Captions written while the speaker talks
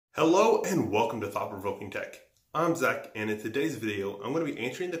Hello and welcome to Provoking Tech. I'm Zach, and in today's video, I'm going to be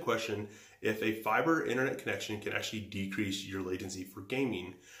answering the question if a fiber internet connection can actually decrease your latency for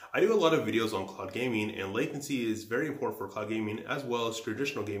gaming. I do a lot of videos on cloud gaming, and latency is very important for cloud gaming as well as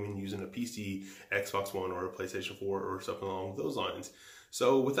traditional gaming using a PC, Xbox One, or a PlayStation 4 or something along those lines.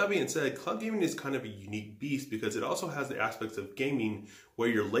 So with that being said, cloud gaming is kind of a unique beast because it also has the aspects of gaming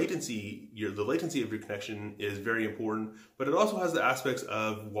where the latency of your connection is very important, but it also has the aspects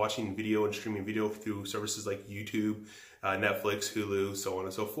of watching video and streaming video through services like YouTube, Netflix, Hulu, so on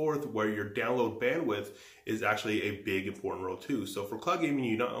and so forth, where your download bandwidth is actually a big important role too. So for cloud gaming,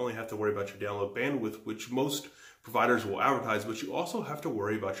 you not only have to worry about your download bandwidth, which most providers will advertise, but you also have to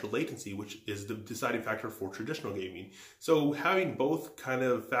worry about your latency, which is the deciding factor for traditional gaming. So having both kind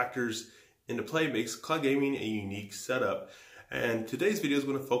of factors into play makes cloud gaming a unique setup. And today's video is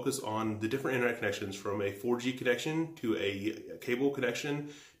going to focus on the different internet connections, from a 4G connection to a cable connection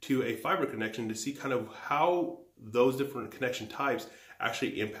to a fiber connection, to see kind of how those different connection types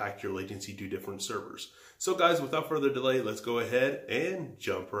actually impact your latency to different servers. So guys, without further delay, let's go ahead and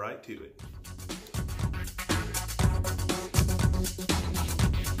jump right to it.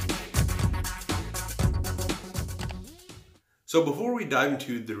 So before we dive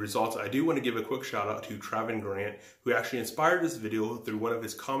into the results, I do want to give a quick shout out to Travis Grant, who actually inspired this video through one of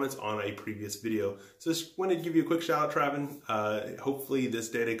his comments on a previous video. So just wanted to give you a quick shout out, Travis. Hopefully this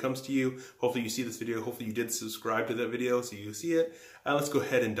data comes to you. Hopefully you see this video. Hopefully you did subscribe to that video so you see it. Let's go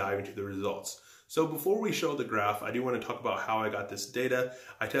ahead and dive into the results. So before we show the graph, I do want to talk about how I got this data.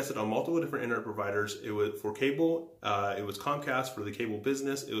 I tested on multiple different internet providers. It was for cable, it was Comcast. For the cable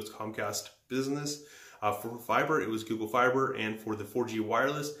business, it was Comcast Business. For fiber, it was Google Fiber, and for the 4G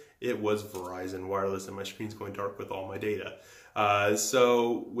wireless, it was Verizon Wireless, and my screen's going dark with all my data.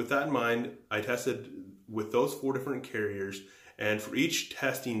 So with that in mind, I tested with those 4 different carriers, and for each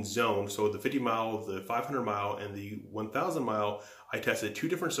testing zone, so the 50 mile, the 500 mile, and the 1000 mile, I tested 2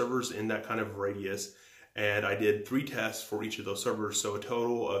 different servers in that kind of radius, and I did 3 tests for each of those servers, so a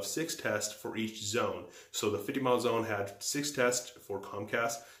total of 6 tests for each zone. So the 50 mile zone had 6 tests for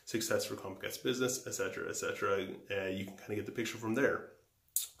Comcast, 6 tests for Comcast Business, etc., etc. You can kind of get the picture from there.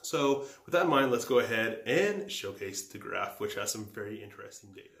 So with that in mind, let's go ahead and showcase the graph, which has some very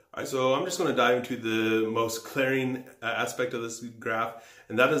interesting data. All right, so I'm just going to dive into the most glaring aspect of this graph,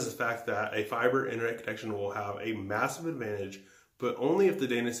 and that is the fact that a fiber internet connection will have a massive advantage, but only if the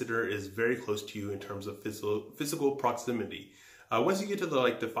data center is very close to you in terms of physical proximity. Once you get to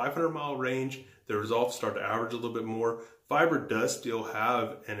the 500 mile range, the results start to average a little bit more. Fiber does still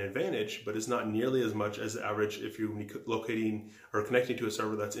have an advantage, but it's not nearly as much as the average if you're locating or connecting to a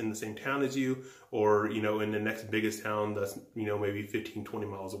server that's in the same town as you, or in the next biggest town that's maybe 15-20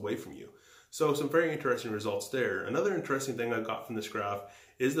 miles away from you. So some very interesting results there. Another interesting thing I got from this graph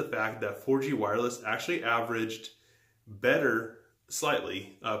is the fact that 4G wireless actually averaged better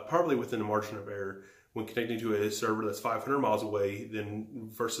slightly, probably within a margin of error, when connecting to a server that's 500 miles away than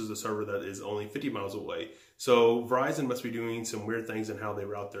versus a server that is only 50 miles away. So Verizon must be doing some weird things in how they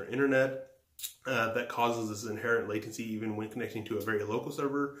route their internet that causes this inherent latency even when connecting to a very local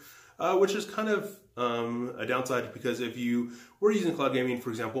server, which is kind of a downside, because if you were using cloud gaming, for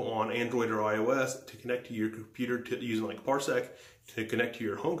example, on Android or iOS to connect to your computer using like Parsec to connect to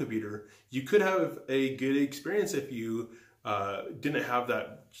your home computer, you could have a good experience if you didn't have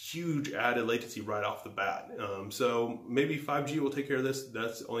that huge added latency right off the bat. So maybe 5G will take care of this.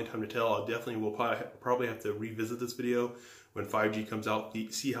 That's the only time to tell. I definitely will probably have to revisit this video when 5G comes out,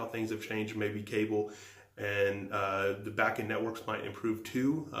 see how things have changed. Maybe cable and the backend networks might improve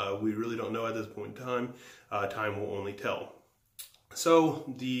too. We really don't know at this point in time. Time will only tell.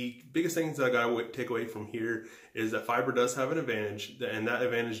 So the biggest things that I got to take away from here is that fiber does have an advantage, and that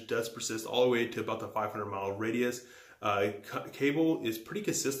advantage does persist all the way to about the 500 mile radius. Cable is pretty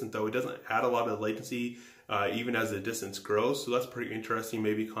consistent though. It doesn't add a lot of latency even as the distance grows, so that's pretty interesting.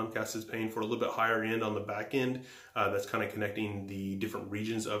 Maybe Comcast is paying for a little bit higher end on the back end that's kind of connecting the different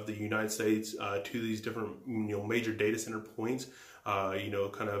regions of the United States to these different major data center points.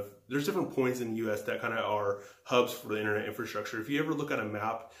 There's different points in the US that kind of are hubs for the internet infrastructure. If you ever look at a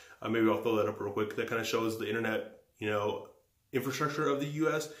map, maybe I'll throw that up real quick, that kind of shows the internet infrastructure of the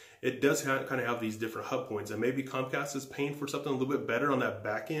US. It does kind of have these different hub points, and maybe Comcast is paying for something a little bit better on that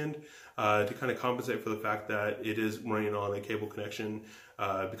back end to kind of compensate for the fact that it is running on a cable connection,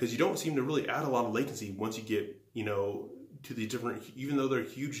 because you don't seem to really add a lot of latency once you get to these different, even though they're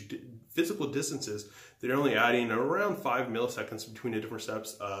huge physical distances, they're only adding around 5 milliseconds between the different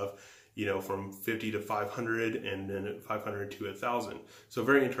steps of from 50 to 500 and then 500 to 1000. So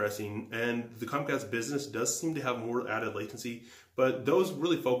very interesting. And the Comcast Business does seem to have more added latency, But those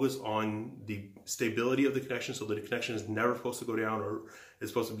really focus on the stability of the connection, so that the connection is never supposed to go down, or it's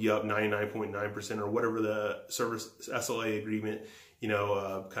supposed to be up 99.9% or whatever the service SLA agreement,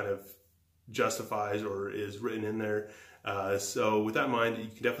 kind of justifies or is written in there. So with that in mind, you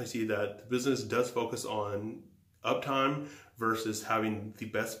can definitely see that the business does focus on uptime versus having the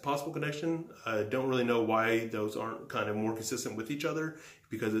best possible connection. I don't really know why those aren't kind of more consistent with each other,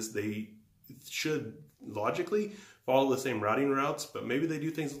 because they should logically follow the same routing routes, but maybe they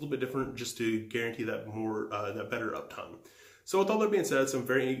do things a little bit different just to guarantee that that better uptime. So with all that being said, some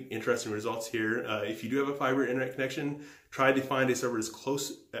very interesting results here. If you do have a fiber internet connection, try to find a server as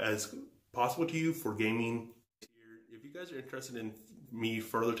close as possible to you for gaming. If you guys are interested in me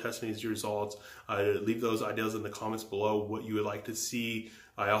further testing these results, leave those ideas in the comments below, what you would like to see.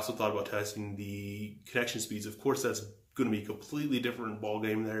 I also thought about testing the connection speeds. Of course, that's going to be a completely different ball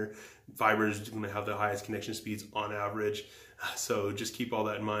game there. Fiber is going to have the highest connection speeds on average, so just keep all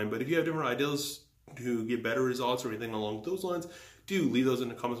that in mind. But if you have different ideas to get better results or anything along those lines, do leave those in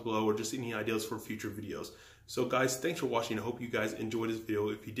the comments below, or just any ideas for future videos. So guys, thanks for watching. I hope you guys enjoyed this video.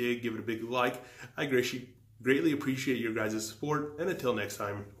 If you did, give it a big like. I greatly appreciate your guys' support, and until next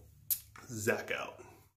time, Zach out.